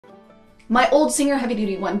My old Singer Heavy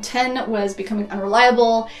Duty 110 was becoming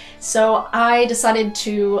unreliable, so I decided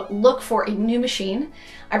to look for a new machine.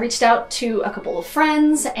 I reached out to a couple of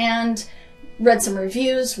friends and read some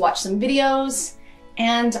reviews, watched some videos,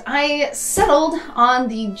 and I settled on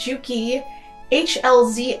the Juki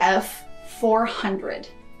HZL-F400.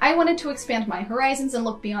 I wanted to expand my horizons and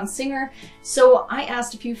look beyond Singer, so I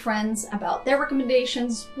asked a few friends about their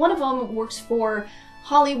recommendations. One of them works for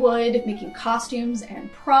Hollywood, making costumes and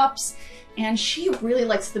props, and she really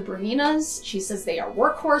likes the Berninas. She says they are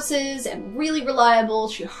workhorses and really reliable.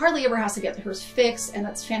 She hardly ever has to get hers fixed, and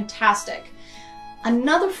that's fantastic.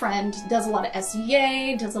 Another friend does a lot of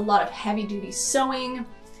SEA, does a lot of heavy-duty sewing,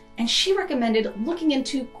 and she recommended looking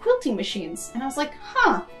into quilting machines. And I was like,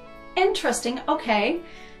 huh, interesting, okay.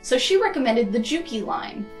 So she recommended the Juki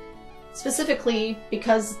line, specifically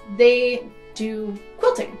because they do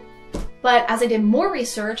quilting. But as I did more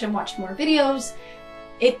research and watched more videos,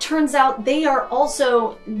 it turns out they are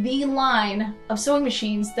also the line of sewing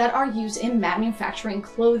machines that are used in manufacturing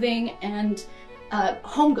clothing and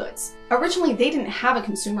home goods. Originally, they didn't have a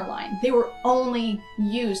consumer line. They were only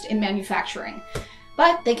used in manufacturing.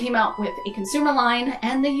 But they came out with a consumer line,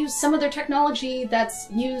 and they use some of their technology that's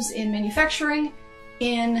used in manufacturing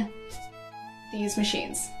in these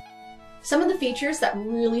machines. Some of the features that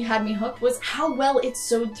really had me hooked was how well it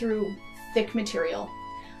sewed through thick material.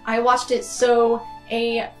 I watched it sew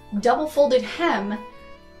a double-folded hem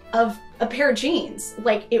of a pair of jeans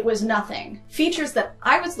like it was nothing. Features that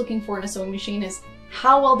I was looking for in a sewing machine is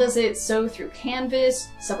how well does it sew through canvas,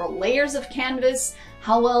 several layers of canvas,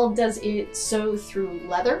 how well does it sew through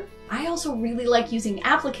leather. I also really like using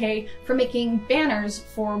applique for making banners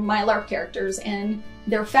for my LARP characters and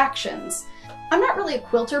their factions. I'm not really a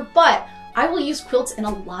quilter, but I will use quilts in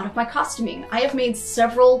a lot of my costuming. I have made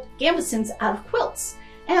several gambesons out of quilts.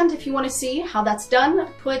 And if you want to see how that's done,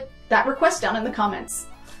 put that request down in the comments.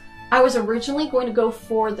 I was originally going to go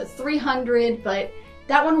for the 300, but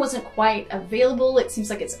that one wasn't quite available. It seems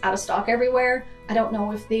like it's out of stock everywhere. I don't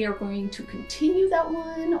know if they are going to continue that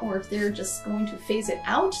one or if they're just going to phase it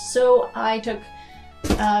out. So I took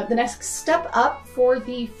the next step up for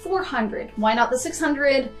the 400. Why not the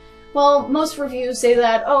 600? Well, most reviews say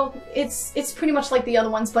that, oh, it's pretty much like the other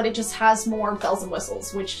ones, but it just has more bells and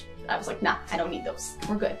whistles, which I was like, nah, I don't need those.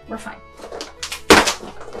 We're good. We're fine.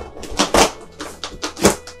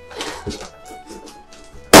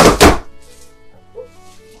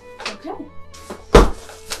 Okay.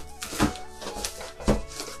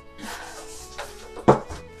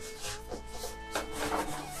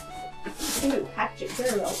 Ooh, package it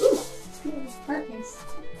very well. Ooh, heart piece.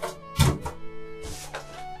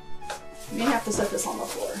 You may have to set this on the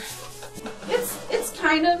floor. It's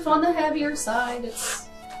kind of on the heavier side. It's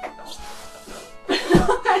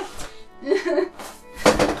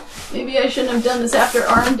maybe I shouldn't have done this after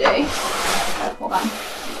arm day. Hold on.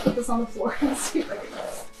 Put this on the floor and see if I can.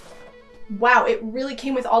 Wow, it really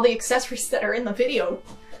came with all the accessories that are in the video.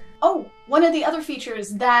 Oh, one of the other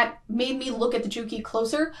features that made me look at the Juki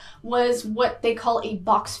closer was what they call a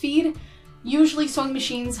box feed. Usually sewing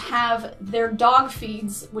machines have their dog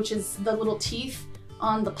feeds, which is the little teeth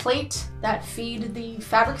on the plate that feed the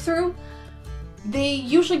fabric through. They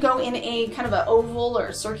usually go in a kind of an oval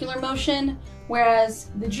or circular motion, whereas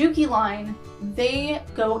the Juki line, they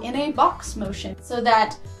go in a box motion so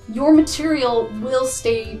that your material will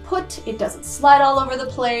stay put, it doesn't slide all over the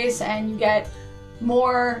place, and you get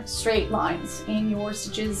more straight lines in your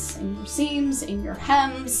stitches, in your seams, in your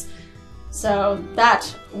hems. So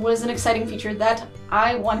that was an exciting feature that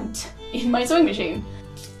I wanted in my sewing machine.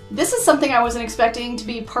 This is something I wasn't expecting to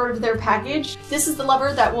be part of their package. This is the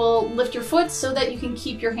lever that will lift your foot so that you can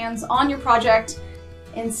keep your hands on your project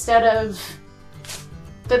instead of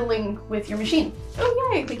fiddling with your machine.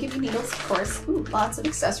 Oh yay, they give you needles, of course. Ooh, lots of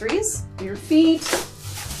accessories. Your feet.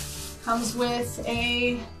 Comes with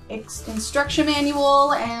a instruction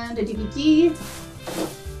manual and a DVD.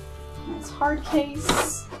 Nice hard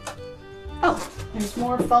case. Oh, there's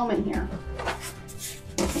more foam in here.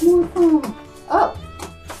 More foam. Oh,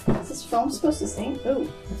 is this foam supposed to stay in? Oh,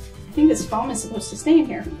 I think this foam is supposed to stay in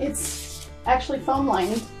here. It's actually foam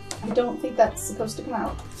lined. I don't think that's supposed to come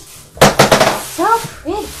out. So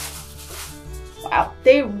pretty. Wow,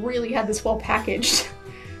 they really had this well packaged.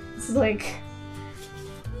 This is like,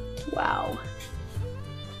 wow.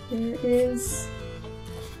 There is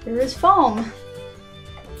foam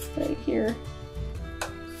right here.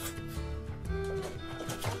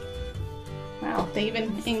 Wow, they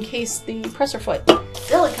even encased the presser foot.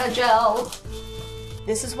 Silica gel!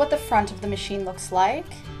 This is what the front of the machine looks like.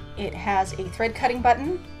 It has a thread cutting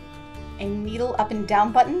button, a needle up and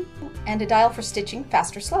down button, and a dial for stitching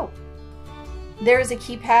fast or slow. There is a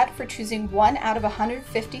keypad for choosing 1 out of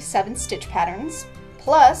 157 stitch patterns,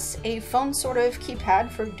 plus a phone sort of keypad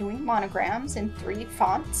for doing monograms in 3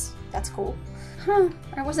 fonts. That's cool.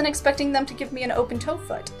 I wasn't expecting them to give me an open toe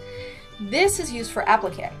foot. This is used for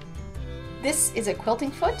applique. This is a quilting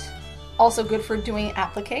foot, also good for doing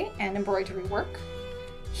applique and embroidery work.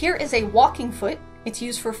 Here is a walking foot. It's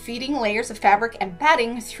used for feeding layers of fabric and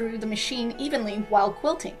batting through the machine evenly while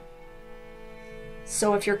quilting.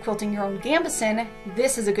 So if you're quilting your own gambeson,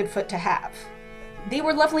 this is a good foot to have. They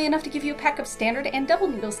were lovely enough to give you a pack of standard and double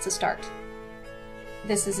needles to start.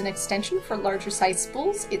 This is an extension for larger size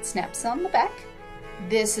spools. It snaps on the back.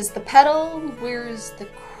 This is the pedal. Where's the...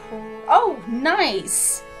 Oh,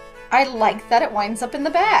 nice! I like that it winds up in the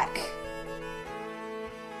back.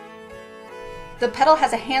 The pedal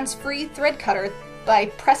has a hands-free thread cutter by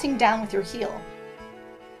pressing down with your heel.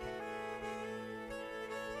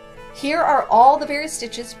 Here are all the various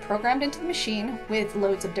stitches programmed into the machine with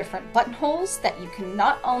loads of different buttonholes that you can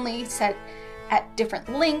not only set at different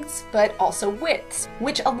lengths, but also widths,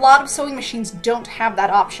 which a lot of sewing machines don't have that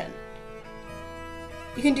option.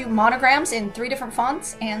 You can do monograms in 3 different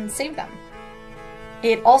fonts and save them.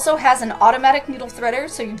 It also has an automatic needle threader,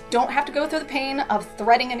 so you don't have to go through the pain of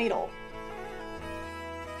threading a needle.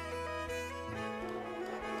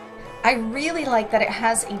 I really like that it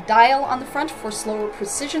has a dial on the front for slower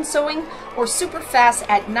precision sewing or super fast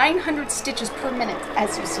at 900 stitches per minute,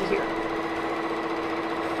 as you see here.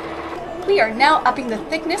 We are now upping the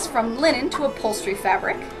thickness from linen to upholstery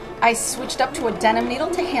fabric. I switched up to a denim needle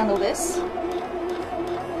to handle this.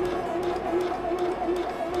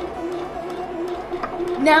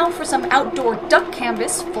 Now for some outdoor duck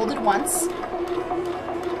canvas folded once.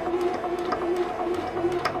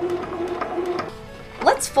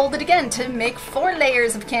 Let's fold it again to make 4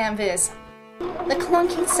 layers of canvas. The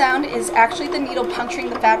clunking sound is actually the needle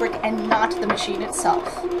puncturing the fabric and not the machine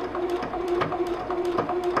itself.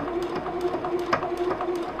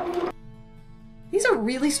 These are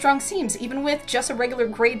really strong seams, even with just a regular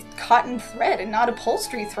grade cotton thread and not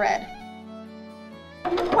upholstery thread.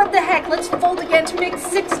 What the heck? Let's fold again to make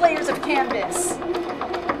 6 layers of canvas.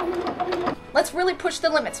 Let's really push the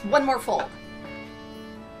limits. 1 more fold.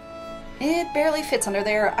 It barely fits under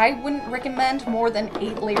there. I wouldn't recommend more than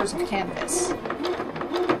 8 layers of canvas.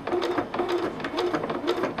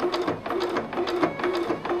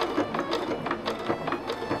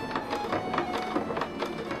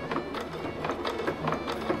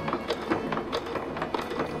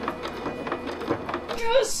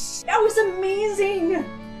 Yes! That was amazing!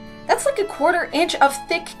 That's like a 1/4 inch of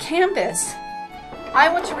thick canvas. I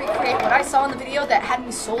want to recreate what I saw in the video that had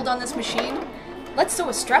me sold on this machine. Let's sew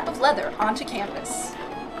a strap of leather onto canvas.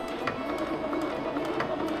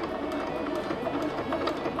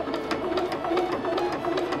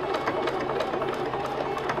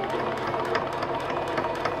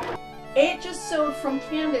 It just sewed from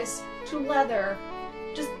canvas to leather,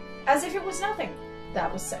 just as if it was nothing.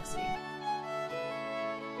 That was sexy.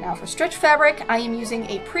 Now for stretch fabric, I am using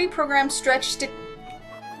a pre-programmed stretch stitch.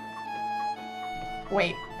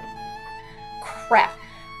 Wait. Crap.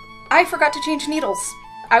 I forgot to change needles.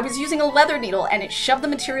 I was using a leather needle and it shoved the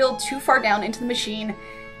material too far down into the machine.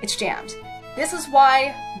 It's jammed. This is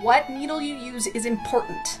why what needle you use is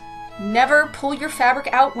important. Never pull your fabric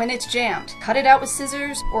out when it's jammed. Cut it out with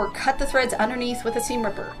scissors or cut the threads underneath with a seam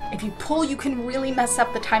ripper. If you pull, you can really mess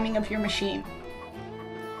up the timing of your machine.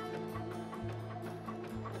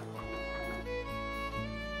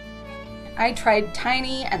 I tried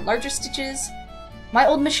tiny and larger stitches. My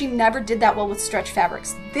old machine never did that well with stretch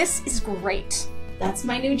fabrics. This is great. That's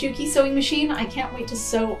my new Juki sewing machine. I can't wait to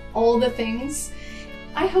sew all the things.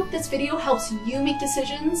 I hope this video helps you make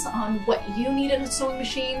decisions on what you need in a sewing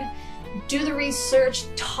machine. Do the research,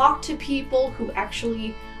 talk to people who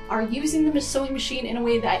actually are using the sewing machine in a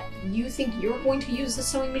way that you think you're going to use the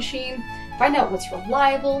sewing machine. Find out what's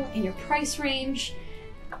reliable in your price range.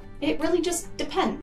 It really just depends.